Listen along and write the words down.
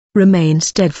Remain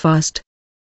steadfast.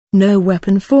 No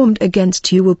weapon formed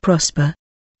against you will prosper.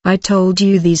 I told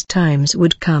you these times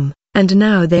would come, and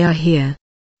now they are here.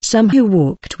 Some who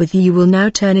walked with you will now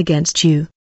turn against you.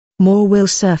 More will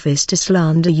surface to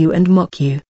slander you and mock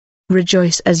you.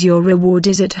 Rejoice as your reward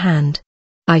is at hand.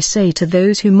 I say to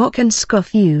those who mock and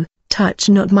scoff you, touch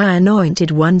not my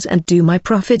anointed ones and do my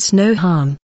prophets no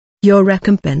harm. Your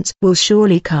recompense will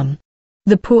surely come.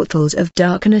 The portals of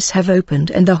darkness have opened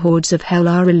and the hordes of hell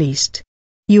are released.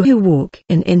 You who walk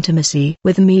in intimacy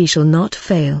with me shall not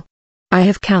fail. I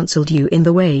have counseled you in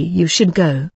the way you should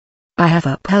go. I have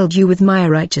upheld you with my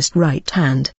righteous right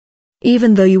hand.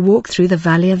 Even though you walk through the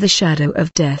valley of the shadow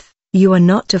of death, you are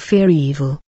not to fear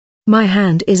evil. My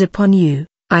hand is upon you,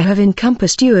 I have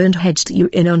encompassed you and hedged you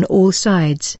in on all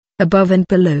sides, above and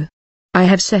below. I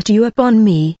have set you upon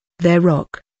me, their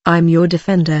rock. I'm your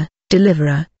defender,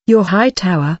 deliverer, your high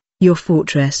tower, your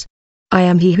fortress. I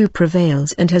am he who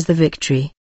prevails and has the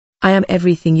victory. I am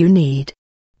everything you need.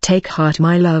 Take heart,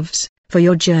 my loves, for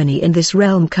your journey in this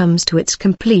realm comes to its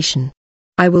completion.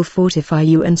 I will fortify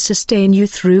you and sustain you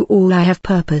through all I have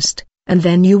purposed, and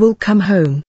then you will come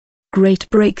home. Great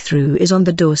breakthrough is on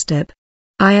the doorstep.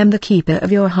 I am the keeper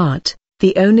of your heart,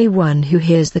 the only one who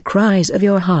hears the cries of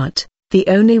your heart, the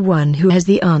only one who has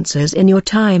the answers in your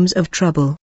times of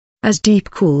trouble. As deep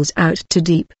calls out to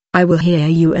deep, I will hear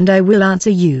you and I will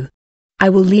answer you. I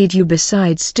will lead you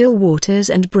beside still waters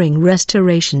and bring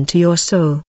restoration to your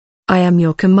soul. I am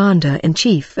your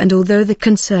commander-in-chief, and although the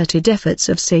concerted efforts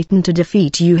of Satan to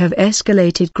defeat you have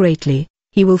escalated greatly,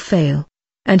 he will fail.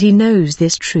 And he knows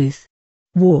this truth.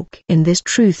 Walk in this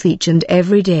truth each and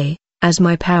every day, as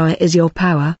my power is your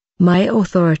power, my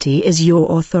authority is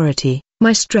your authority,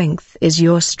 my strength is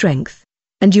your strength.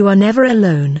 And you are never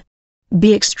alone.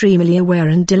 Be extremely aware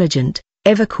and diligent,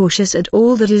 ever cautious at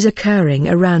all that is occurring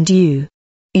around you.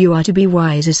 You are to be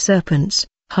wise as serpents,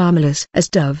 harmless as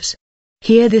doves.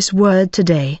 Hear this word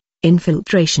today,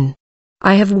 infiltration.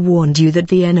 I have warned you that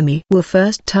the enemy will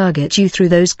first target you through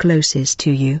those closest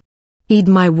to you. Heed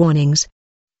my warnings.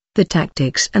 The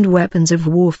tactics and weapons of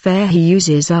warfare he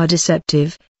uses are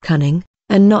deceptive, cunning,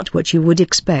 and not what you would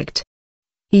expect.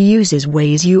 He uses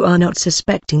ways you are not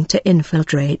suspecting to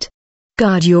infiltrate.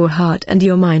 Guard your heart and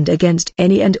your mind against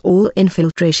any and all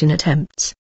infiltration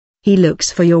attempts. He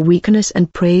looks for your weakness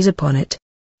and preys upon it.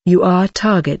 You are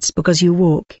targets because you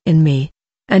walk in me,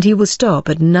 and he will stop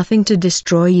at nothing to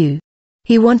destroy you.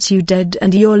 He wants you dead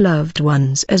and your loved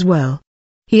ones as well.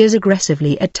 He is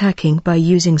aggressively attacking by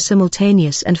using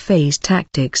simultaneous and phase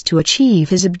tactics to achieve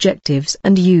his objectives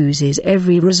and uses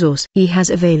every resource he has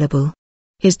available.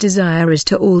 His desire is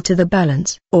to alter the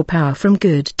balance or power from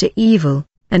good to evil.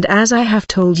 And as I have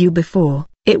told you before,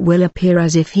 it will appear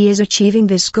as if he is achieving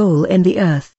this goal in the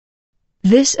earth.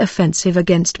 This offensive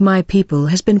against my people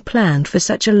has been planned for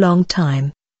such a long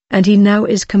time, and he now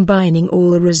is combining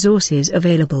all the resources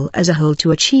available as a whole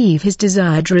to achieve his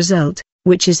desired result,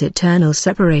 which is eternal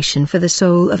separation for the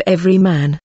soul of every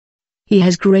man. He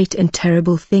has great and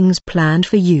terrible things planned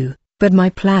for you, but my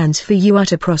plans for you are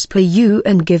to prosper you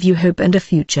and give you hope and a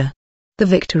future. The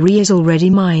victory is already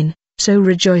mine, so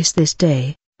rejoice this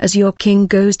day, as your King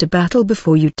goes to battle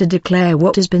before you to declare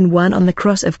what has been won on the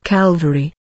cross of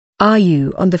Calvary. Are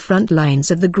you on the front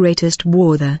lines of the greatest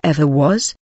war there ever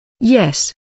was?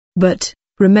 Yes. But,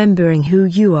 remembering who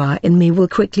you are in me will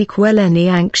quickly quell any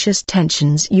anxious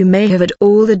tensions you may have at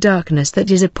all the darkness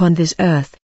that is upon this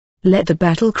earth. Let the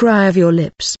battle cry of your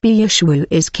lips be Yeshua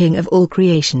is King of all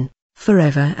creation,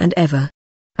 forever and ever.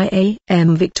 I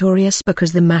am victorious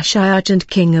because the Mashiach and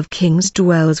King of Kings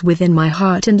dwells within my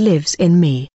heart and lives in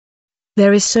me.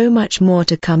 There is so much more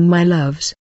to come, my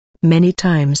loves. Many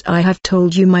times I have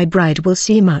told you my bride will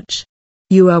see much.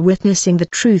 You are witnessing the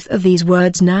truth of these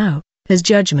words now, as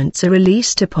judgments are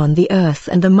released upon the earth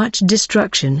and the much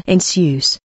destruction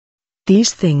ensues.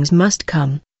 These things must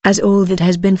come, as all that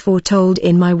has been foretold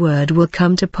in my word will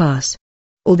come to pass.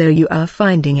 Although you are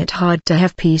finding it hard to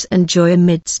have peace and joy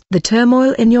amidst the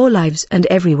turmoil in your lives and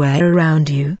everywhere around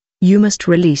you, you must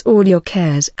release all your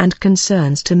cares and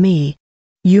concerns to me.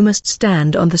 You must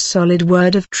stand on the solid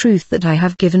word of truth that I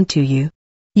have given to you.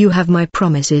 You have my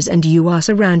promises and you are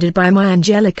surrounded by my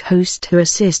angelic host who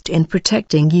assist in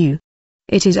protecting you.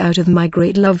 It is out of my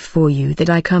great love for you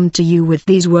that I come to you with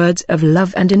these words of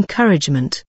love and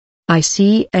encouragement. I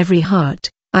see every heart,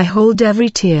 I hold every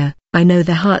tear, I know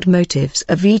the heart motives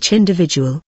of each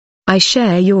individual. I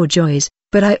share your joys,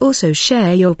 but I also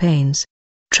share your pains.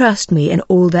 Trust me in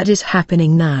all that is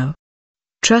happening now.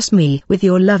 Trust me with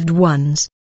your loved ones.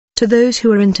 To those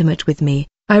who are intimate with me,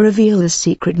 I reveal the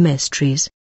secret mysteries.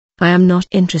 I am not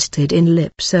interested in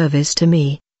lip service to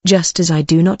me, just as I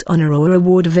do not honor or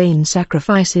reward vain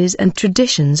sacrifices and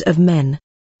traditions of men.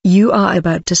 You are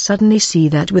about to suddenly see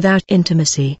that without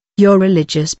intimacy, your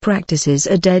religious practices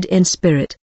are dead in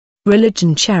spirit.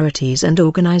 Religion, charities and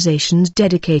organizations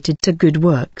dedicated to good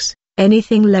works,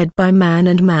 anything led by man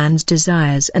and man's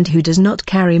desires and who does not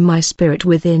carry my spirit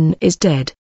within is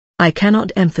dead. I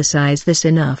cannot emphasize this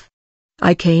enough.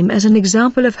 I came as an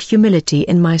example of humility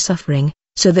in my suffering,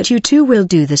 so that you too will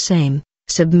do the same,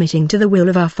 submitting to the will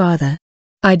of our Father.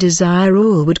 I desire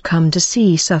all would come to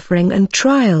see suffering and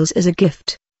trials as a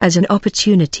gift, as an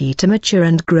opportunity to mature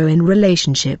and grow in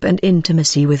relationship and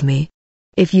intimacy with me.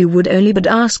 If you would only but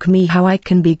ask me how I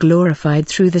can be glorified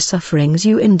through the sufferings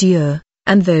you endure,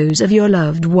 and those of your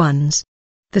loved ones.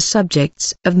 The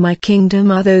subjects of my kingdom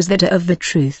are those that are of the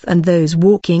truth and those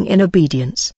walking in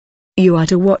obedience. You are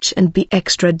to watch and be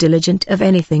extra diligent of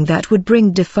anything that would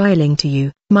bring defiling to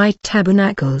you, my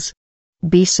tabernacles.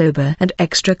 Be sober and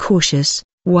extra cautious,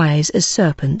 wise as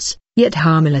serpents, yet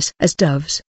harmless as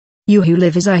doves. You who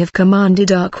live as I have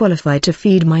commanded are qualified to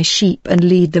feed my sheep and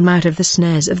lead them out of the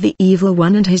snares of the evil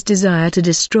one and his desire to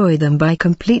destroy them by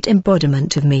complete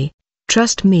embodiment of me.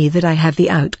 Trust me that I have the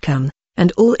outcome,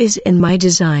 and all is in my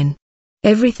design.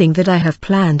 Everything that I have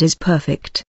planned is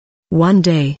perfect. One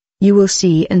day, you will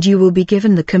see and you will be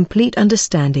given the complete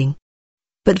understanding.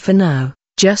 But for now,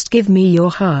 just give me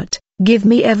your heart, give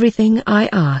me everything I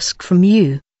ask from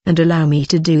you, and allow me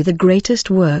to do the greatest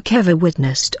work ever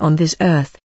witnessed on this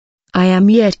earth. I am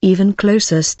yet even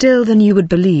closer still than you would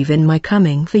believe in my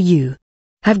coming for you.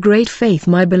 Have great faith,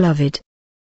 my beloved.